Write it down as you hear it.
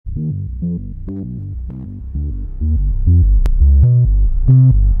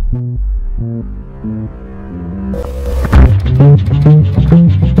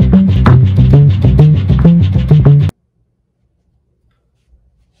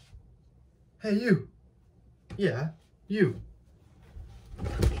Hey, you. Yeah, you.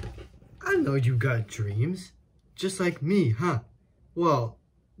 I know you got dreams. Just like me, huh? Well,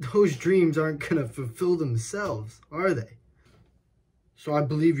 those dreams aren't gonna fulfill themselves, are they? So I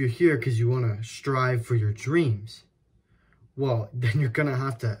believe you're here because you want to strive for your dreams. Well, then you're gonna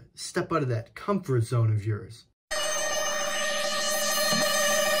have to step out of that comfort zone of yours.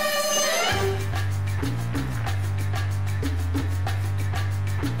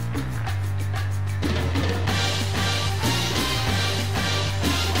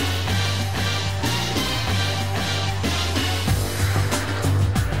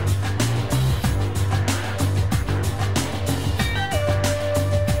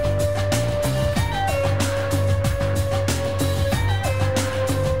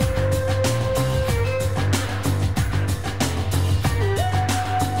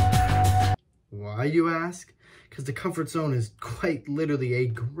 Why, you ask? Because the comfort zone is quite literally a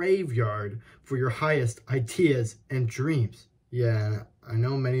graveyard for your highest ideas and dreams. Yeah, I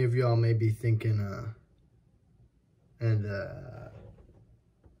know many of y'all may be thinking,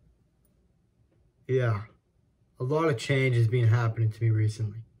 yeah, a lot of change has been happening to me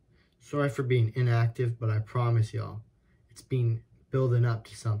recently. Sorry for being inactive, but I promise y'all, it's been building up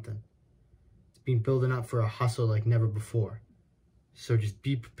to something. It's been building up for a hustle like never before. So just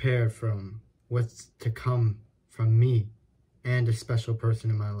be prepared from what's to come from me and a special person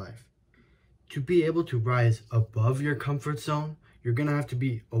in my life. To be able to rise above your comfort zone, you're gonna have to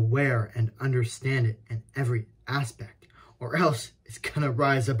be aware and understand it in every aspect, or else it's gonna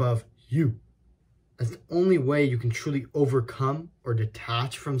rise above you. As the only way you can truly overcome or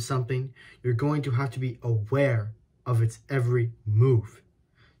detach from something, you're going to have to be aware of its every move.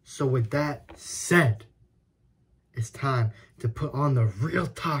 So with that said, it's time to put on the real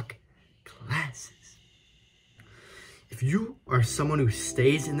talk glasses. If you are someone who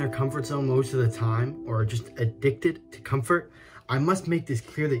stays in their comfort zone most of the time or are just addicted to comfort, I must make this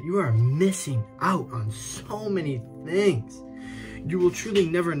clear that you are missing out on so many things. You will truly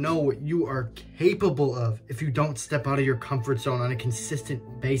never know what you are capable of if you don't step out of your comfort zone on a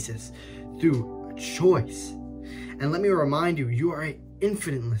consistent basis through a choice. And let me remind you, you are an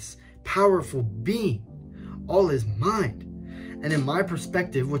infiniteless, powerful being. All is mind. And in my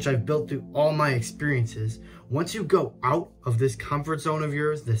perspective, which I've built through all my experiences, once you go out of this comfort zone of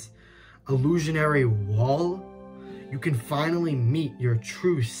yours, this illusionary wall, you can finally meet your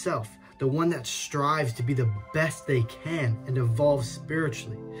true self, the one that strives to be the best they can and evolve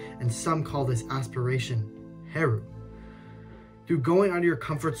spiritually. And some call this aspiration Heru. Through going out of your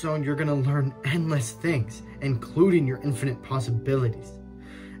comfort zone, you're going to learn endless things, including your infinite possibilities.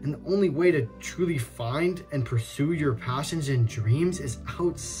 And the only way to truly find and pursue your passions and dreams is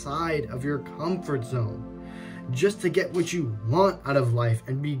outside of your comfort zone. Just to get what you want out of life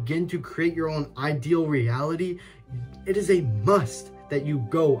and begin to create your own ideal reality, it is a must that you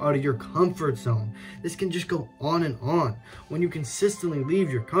go out of your comfort zone. This can just go on and on. When you consistently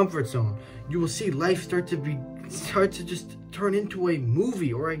leave your comfort zone, you will see life start to just turn into a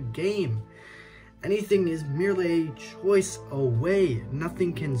movie or a game. Anything is merely a choice away.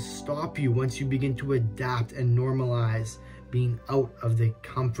 Nothing can stop you once you begin to adapt and normalize being out of the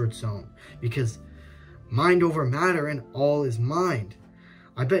comfort zone. Because mind over matter and all is mind.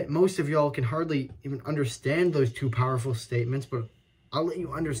 I bet most of y'all can hardly even understand those two powerful statements, but I'll let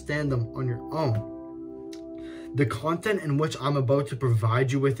you understand them on your own. The content in which I'm about to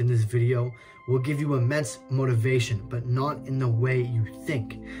provide you with in this video will give you immense motivation, but not in the way you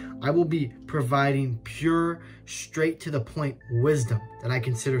think. I will be providing pure, straight to the point wisdom that I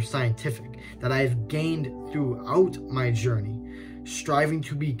consider scientific, that I have gained throughout my journey, striving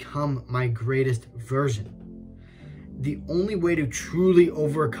to become my greatest version. The only way to truly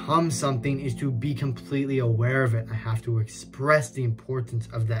overcome something is to be completely aware of it. I have to express the importance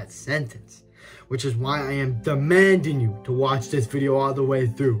of that sentence, which is why I am demanding you to watch this video all the way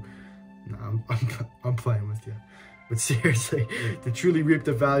through. No, I'm playing with you. But seriously, to truly reap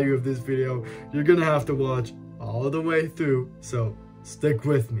the value of this video, you're gonna have to watch all the way through, so stick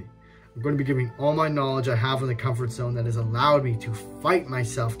with me. I'm going to be giving all my knowledge I have in the comfort zone that has allowed me to fight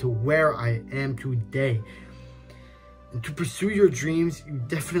myself to where I am today. And to pursue your dreams, you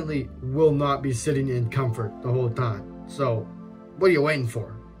definitely will not be sitting in comfort the whole time. So, what are you waiting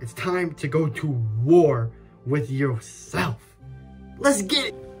for? It's time to go to war with yourself. Let's get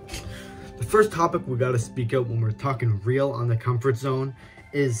it! The first topic we gotta speak out when we're talking real on the comfort zone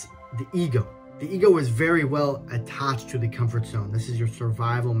is the ego. The ego is very well attached to the comfort zone. This is your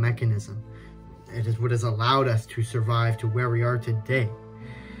survival mechanism. It is what has allowed us to survive to where we are today.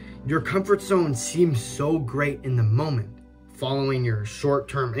 Your comfort zone seems so great in the moment, following your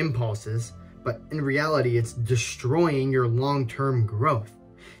short-term impulses, but in reality, it's destroying your long-term growth.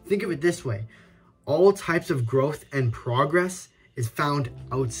 Think of it this way. All types of growth and progress is found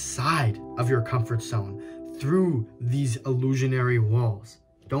outside of your comfort zone, through these illusionary walls.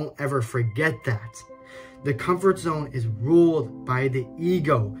 Don't ever forget that. The comfort zone is ruled by the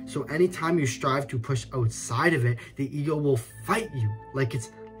ego. So anytime you strive to push outside of it, the ego will fight you like it's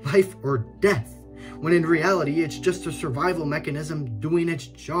life or death. When in reality, it's just a survival mechanism doing its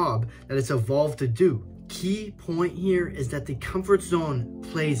job that it's evolved to do. Key point here is that the comfort zone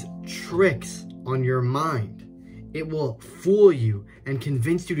plays tricks on your mind. It will fool you and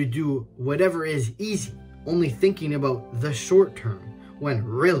convince you to do whatever is easy, only thinking about the short term, when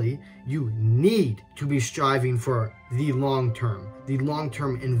really you need to be striving for the long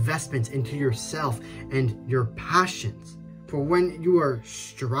term investments into yourself and your passions. For when you are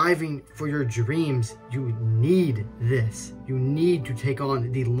striving for your dreams, you need this. You need to take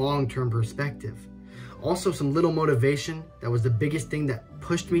on the long-term perspective. Also, some little motivation. That was the biggest thing that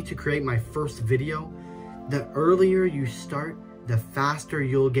pushed me to create my first video. The earlier you start, the faster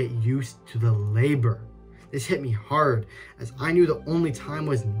you'll get used to the labor. This hit me hard, as I knew the only time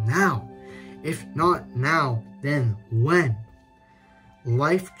was now. If not now, then when?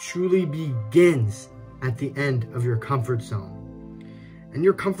 Life truly begins at the end of your comfort zone. And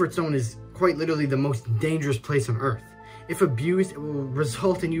your comfort zone is quite literally the most dangerous place on earth. If abused, it will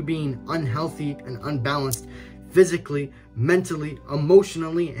result in you being unhealthy and unbalanced physically, mentally,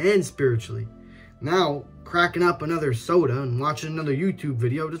 emotionally, and spiritually. Now, cracking up another soda and watching another YouTube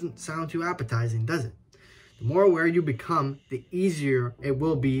video doesn't sound too appetizing, does it? The more aware you become, the easier it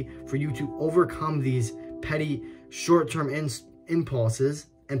will be for you to overcome these petty short-term impulses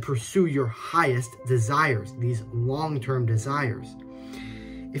and pursue your highest desires, these long-term desires.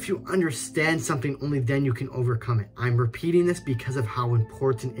 If you understand something, only then you can overcome it. I'm repeating this because of how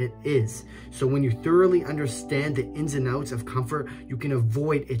important it is. So when you thoroughly understand the ins and outs of comfort, you can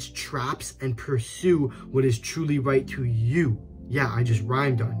avoid its traps and pursue what is truly right to you. Yeah, I just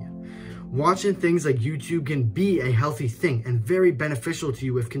rhymed on you. Watching things like YouTube can be a healthy thing and very beneficial to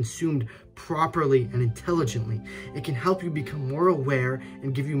you if consumed properly and intelligently. It can help you become more aware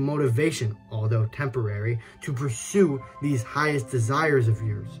and give you motivation, although temporary, to pursue these highest desires of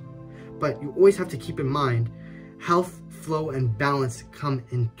yours. But you always have to keep in mind, health, flow, and balance come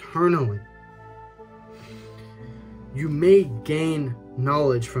internally. You may gain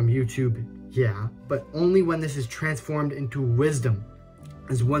knowledge from YouTube, yeah, but only when this is transformed into wisdom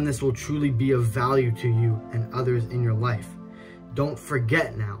is when this will truly be of value to you and others in your life. Don't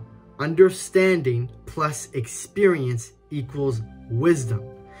forget now, understanding plus experience equals wisdom.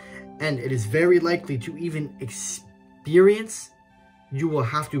 And it is very likely to even experience, you will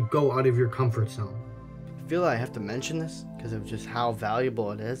have to go out of your comfort zone. I feel like I have to mention this because of just how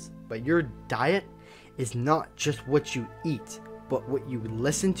valuable it is, but your diet is not just what you eat, but what you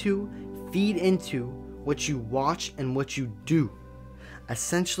listen to, feed into, what you watch, and what you do.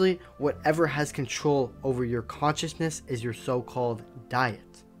 Essentially, whatever has control over your consciousness is your so-called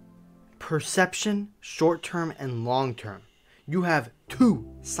diet. Perception, short-term and long-term. You have two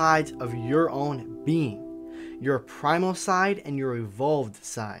sides of your own being. Your primal side and your evolved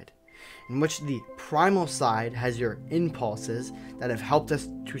side. In which the primal side has your impulses that have helped us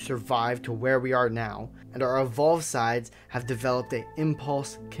to survive to where we are now, and our evolved sides have developed an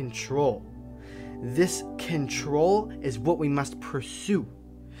impulse control. This control is what we must pursue.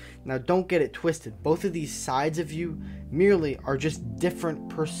 Now don't get it twisted. Both of these sides of you merely are just different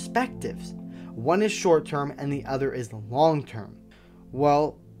perspectives. One is short-term and the other is long-term.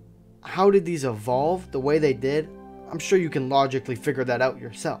 Well, how did these evolve the way they did? I'm sure you can logically figure that out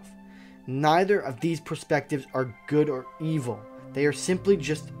yourself. Neither of these perspectives are good or evil. They are simply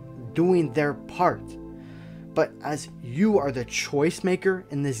just doing their part. But as you are the choice maker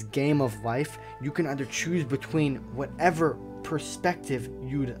in this game of life, you can either choose between whatever perspective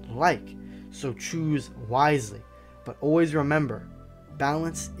you'd like. So choose wisely. But always remember,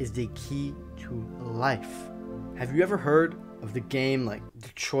 balance is the key to life. Have you ever heard of the game like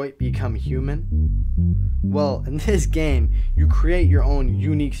Detroit Become Human? Well, in this game, you create your own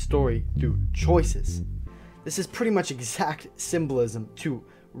unique story through choices. This is pretty much exact symbolism to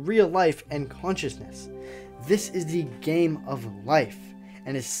real life and consciousness. This is the game of life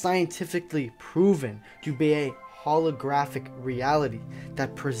and is scientifically proven to be a holographic reality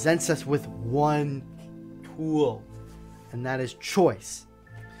that presents us with one tool, and that is choice.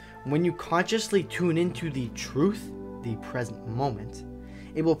 When you consciously tune into the truth, the present moment,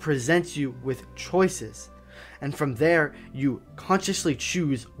 it will present you with choices. And from there, you consciously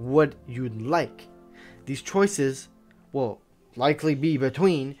choose what you'd like. These choices will likely be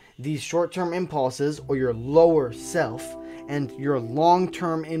between these short-term impulses or your lower self and your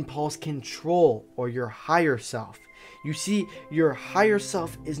long-term impulse control or your higher self. You see, your higher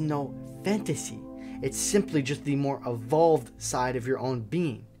self is no fantasy. It's simply just the more evolved side of your own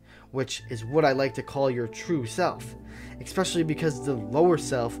being, which is what I like to call your true self, especially because the lower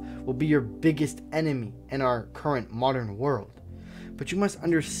self will be your biggest enemy in our current modern world. But you must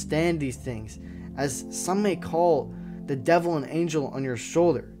understand these things, as some may call the devil and angel on your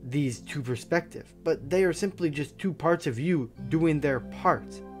shoulder, these two perspectives, but they are simply just two parts of you doing their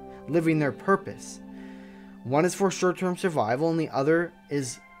part, living their purpose. One is for short-term survival and the other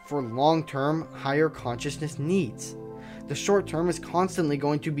is for long-term higher consciousness needs. The short-term is constantly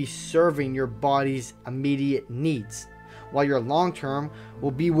going to be serving your body's immediate needs, while your long-term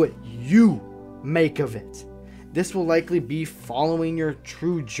will be what you make of it. This will likely be following your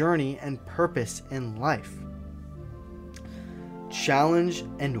true journey and purpose in life. Challenge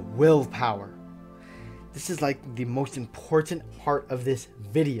and willpower. This is like the most important part of this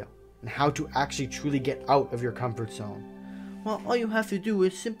video, and how to actually truly get out of your comfort zone. Well, all you have to do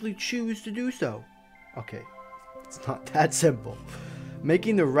is simply choose to do so. Okay, it's not that simple.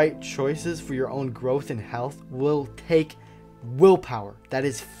 Making the right choices for your own growth and health will take willpower. That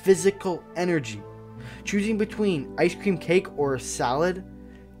is physical energy. Choosing between ice cream cake or a salad,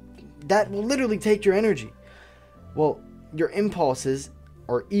 that will literally take your energy. Well, your impulses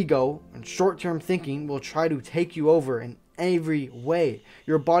or ego and short-term thinking will try to take you over in every way.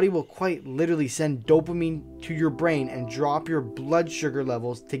 Your body will quite literally send dopamine to your brain and drop your blood sugar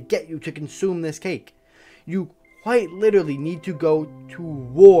levels to get you to consume this cake. You quite literally need to go to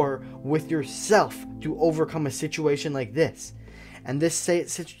war with yourself to overcome a situation like this. And this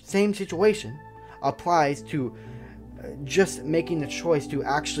same situation applies to just making the choice to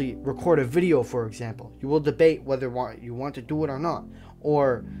actually record a video, for example. You will debate whether you want to do it or not,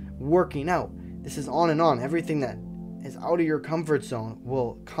 or working out. This is on and on. Everything that is out of your comfort zone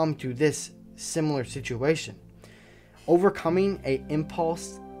will come to this similar situation. Overcoming an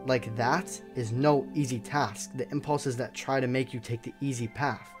impulse like that is no easy task. The impulses that try to make you take the easy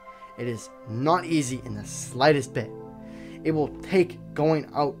path, it is not easy in the slightest bit. It will take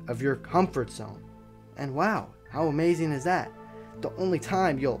going out of your comfort zone. And wow, how amazing is that? The only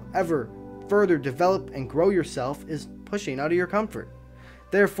time you'll ever further develop and grow yourself is pushing out of your comfort.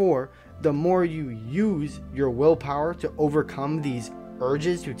 Therefore, the more you use your willpower to overcome these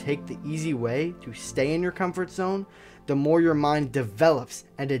urges to take the easy way, to stay in your comfort zone, the more your mind develops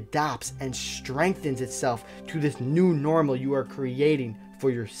and adapts and strengthens itself to this new normal you are creating for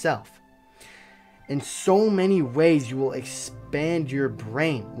yourself. In so many ways, you will expand your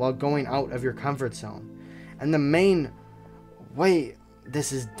brain while going out of your comfort zone. And the main way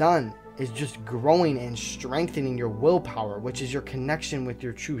this is done is just growing and strengthening your willpower, which is your connection with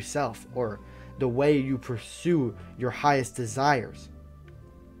your true self, or the way you pursue your highest desires.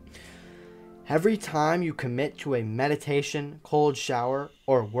 Every time you commit to a meditation, cold shower,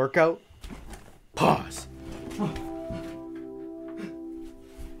 or workout, pause.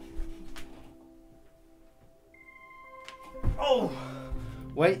 Oh,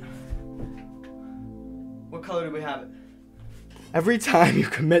 wait. What color do we have it? Every time you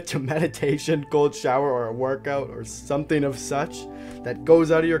commit to meditation, cold shower, or a workout, or something of such that goes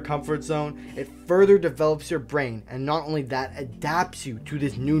out of your comfort zone, it further develops your brain, and not only that, adapts you to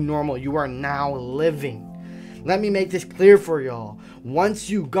this new normal you are now living. Let me make this clear for y'all. Once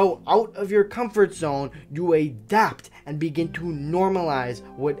you go out of your comfort zone, you adapt and begin to normalize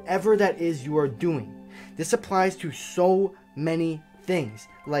whatever that is you are doing. This applies to so many things,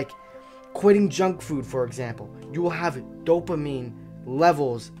 like quitting junk food, for example. You will have dopamine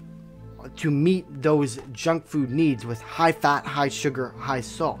levels to meet those junk food needs with high fat, high sugar, high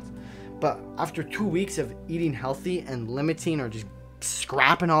salt. But after 2 weeks of eating healthy and limiting or just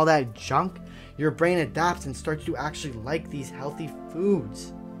scrapping all that junk, your brain adapts and starts to actually like these healthy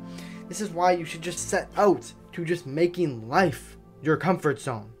foods. This is why you should just set out to just making life your comfort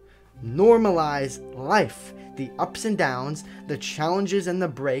zone. Normalize life. The ups and downs, the challenges and the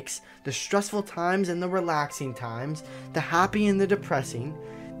breaks, the stressful times and the relaxing times, the happy and the depressing.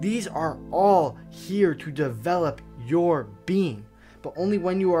 These are all here to develop your being. But only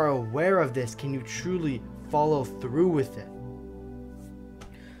when you are aware of this can you truly follow through with it.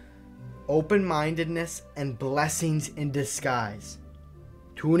 Open-mindedness and blessings in disguise.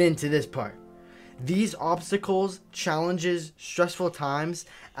 Tune into this part. These obstacles, challenges, stressful times,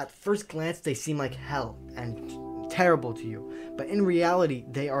 at first glance they seem like hell and terrible to you, but in reality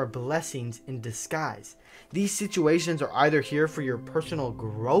they are blessings in disguise. These situations are either here for your personal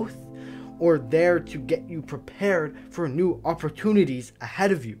growth or there to get you prepared for new opportunities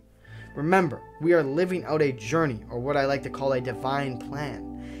ahead of you. Remember, we are living out a journey, or what I like to call a divine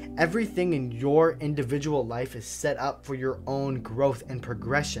plan. Everything in your individual life is set up for your own growth and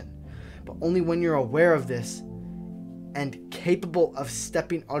progression. But only when you're aware of this and capable of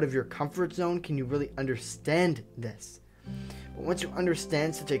stepping out of your comfort zone can you really understand this. But once you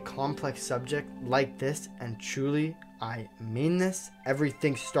understand such a complex subject like this, and truly, I mean this,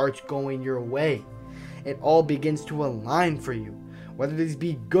 everything starts going your way. It all begins to align for you. Whether these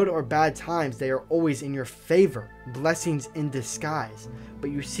be good or bad times, they are always in your favor, blessings in disguise.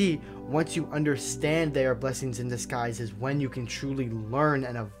 But you see, once you understand they are blessings in disguise is when you can truly learn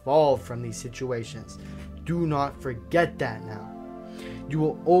and evolve from these situations. Do not forget that now. You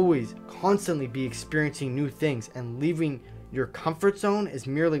will always constantly be experiencing new things, and leaving your comfort zone is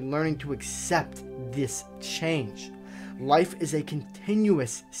merely learning to accept this change. Life is a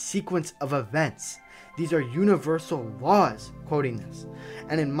continuous sequence of events. These are universal laws, quoting this.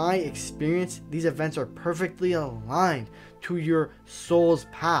 And in my experience, these events are perfectly aligned to your soul's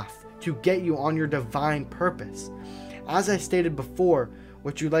path to get you on your divine purpose. As I stated before,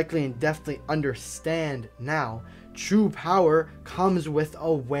 which you likely and definitely understand now, true power comes with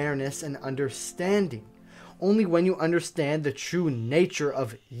awareness and understanding. Only when you understand the true nature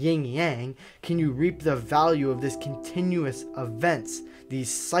of yin-yang can you reap the value of this continuous events,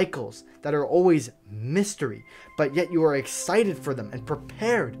 these cycles that are always mystery, but yet you are excited for them and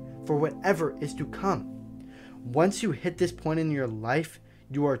prepared for whatever is to come. Once you hit this point in your life,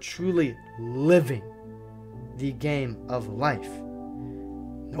 you are truly living the game of life.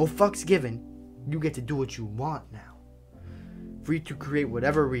 No fucks given, you get to do what you want now. Free to create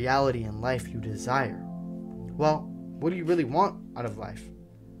whatever reality in life you desire. Well, what do you really want out of life?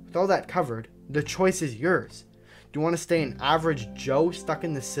 With all that covered, the choice is yours. Do you want to stay an average Joe stuck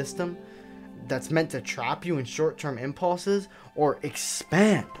in the system that's meant to trap you in short-term impulses, or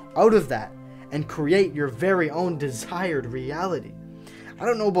expand out of that and create your very own desired reality? I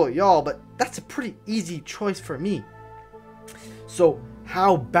don't know about y'all, but that's a pretty easy choice for me. So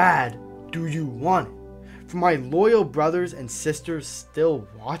how bad do you want it? For my loyal brothers and sisters still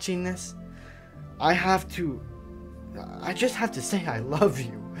watching this, I just have to say I love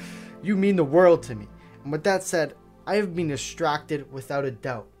you. You mean the world to me. And with that said, I have been distracted without a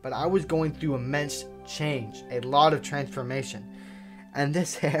doubt, but I was going through immense change, a lot of transformation. And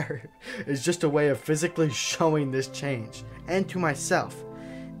this hair is just a way of physically showing this change, and to myself.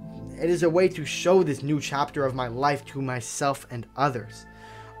 It is a way to show this new chapter of my life to myself and others.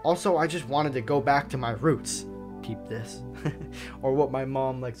 Also, I just wanted to go back to my roots. Keep this. Or what my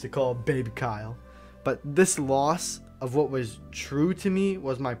mom likes to call Baby Kyle. But this loss of what was true to me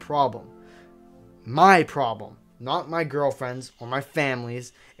was my problem. My problem. Not my girlfriend's or my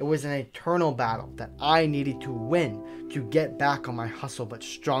family's. It was an eternal battle that I needed to win to get back on my hustle, but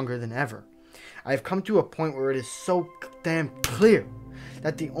stronger than ever. I have come to a point where it is so damn clear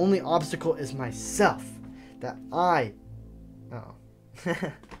that the only obstacle is myself. That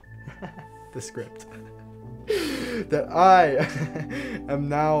the script. That I am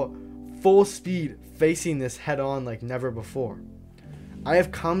now full speed facing this head on like never before. I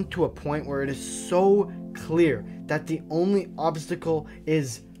have come to a point where it is so clear that the only obstacle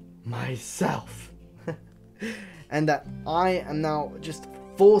is myself. And that I am now just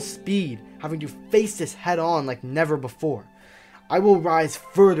full speed having to face this head on like never before. I will rise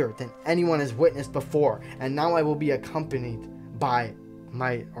further than anyone has witnessed before, and now I will be accompanied by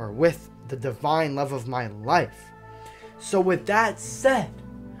with the divine love of my life. So with that said,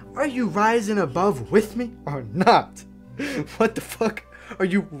 are you rising above with me or not? What the fuck are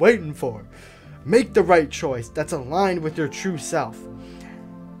you waiting for? Make the right choice that's aligned with your true self.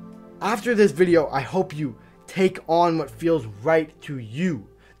 After this video, I hope you take on what feels right to you.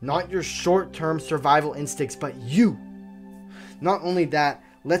 Not your short-term survival instincts, but you. Not only that,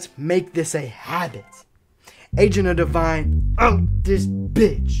 let's make this a habit. Agent of Divine, out this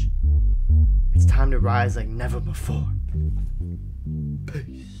bitch. It's time to rise like never before.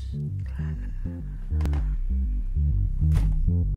 Peace.